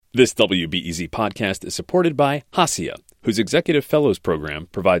This WBEZ podcast is supported by Hacia, whose Executive Fellows Program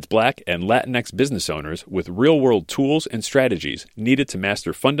provides Black and Latinx business owners with real-world tools and strategies needed to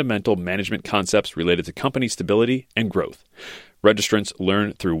master fundamental management concepts related to company stability and growth. Registrants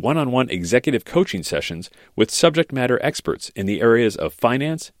learn through one-on-one executive coaching sessions with subject matter experts in the areas of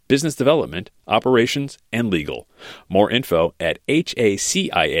finance, business development, operations, and legal. More info at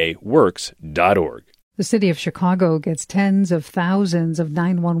haciaworks.org. The city of Chicago gets tens of thousands of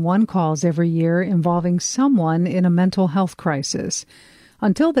 911 calls every year involving someone in a mental health crisis.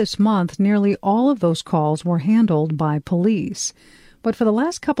 Until this month, nearly all of those calls were handled by police. But for the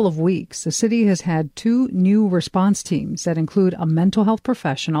last couple of weeks, the city has had 2 new response teams that include a mental health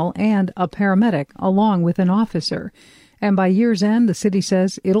professional and a paramedic, along with an officer. And by year's end, the city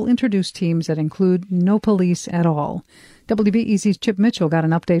says it'll introduce teams that include no police at all. WBEZ's Chip Mitchell got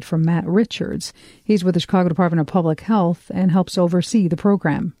an update from Matt Richards. He's with the Chicago Department of Public Health and helps oversee the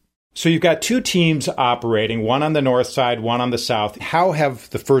program. So you've got 2 teams operating, one on the north side, one on the south. How have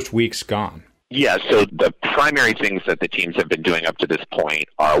the first weeks gone? Yeah, so the primary things that the teams have been doing up to this point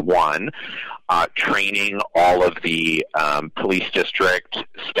are, one, training all of the police district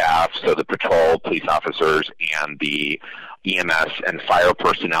staff, so the patrol, police officers, and the EMS and fire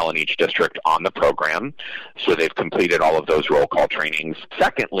personnel in each district on the program. So they've completed all of those roll call trainings.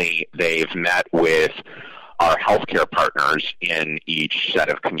 Secondly, they've met with our healthcare partners in each set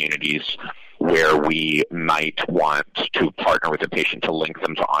of communities where we might want to partner with a patient to link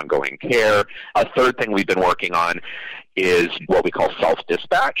them to ongoing care. A third thing we've been working on is what we call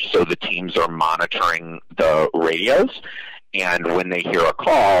self-dispatch. So the teams are monitoring the radios, and when they hear a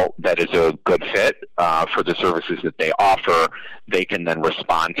call that is a good fit for the services that they offer, they can then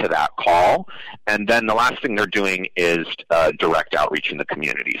respond to that call. And then the last thing they're doing is direct outreach in the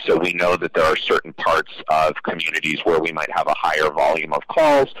community. So we know that there are certain parts of communities where we might have a higher volume of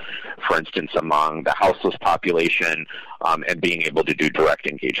calls, for instance, among the houseless population, and being able to do direct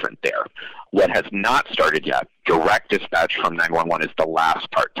engagement there. What has not started yet, direct dispatch from 911, is the last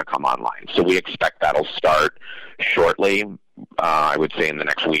part to come online. So we expect that'll start shortly, I would say in the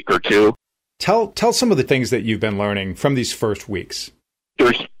next week or two. Tell some of the things that you've been learning from these first weeks.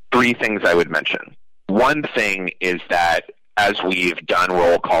 There's 3 things I would mention. One thing is that as we've done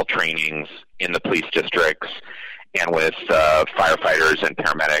roll call trainings in the police districts and with firefighters and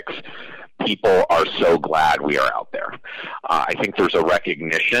paramedics, people are so glad we are out there. I think there's a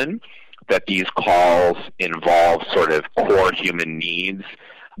recognition that these calls involve sort of core human needs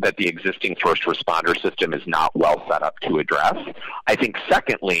that the existing first responder system is not well set up to address. I think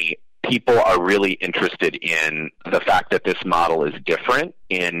secondly, people are really interested in the fact that this model is different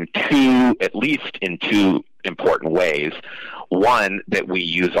at least in two important ways. One, that we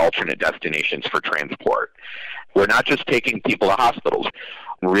use alternate destinations for transport. We're not just taking people to hospitals.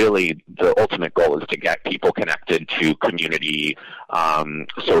 Really, the ultimate goal is to get people connected to community,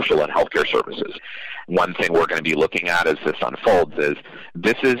 social, and healthcare services. One thing we're going to be looking at as this unfolds is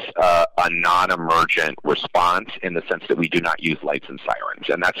this is a non-emergent response in the sense that we do not use lights and sirens,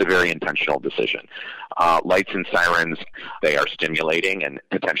 and that's a very intentional decision. Lights and sirens, they are stimulating and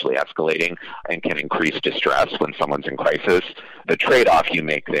potentially escalating and can increase distress when someone's in crisis. The trade-off you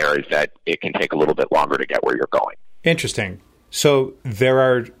make there is that it can take a little bit longer to get where you're going. Interesting. So there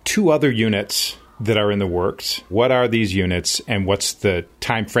are 2 other units that are in the works. What are these units, and what's the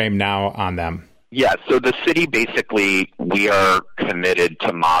time frame now on them? Yeah, so the city basically, we are committed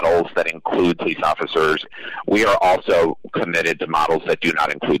to models that include police officers. We are also committed to models that do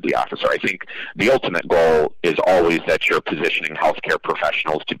not include the officer. I think the ultimate goal is always that you're positioning healthcare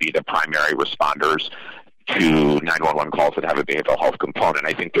professionals to be the primary responders to 911 calls that have a behavioral health component.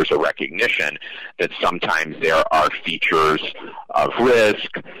 I think there's a recognition that sometimes there are features of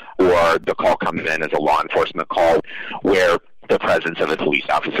risk, or the call comes in as a law enforcement call where the presence of a police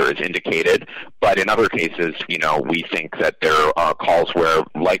officer is indicated. But in other cases, we think that there are calls where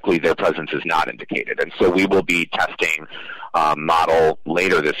likely their presence is not indicated. And so we will be testing a model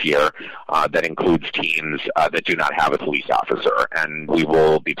later this year that includes teams that do not have a police officer. And we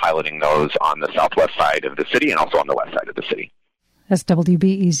will be piloting those on the southwest side of the city and also on the west side of the city. That's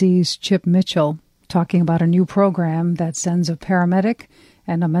WBEZ's Chip Mitchell talking about a new program that sends a paramedic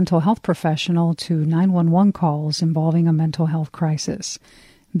and a mental health professional to 911 calls involving a mental health crisis.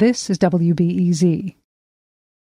 This is WBEZ.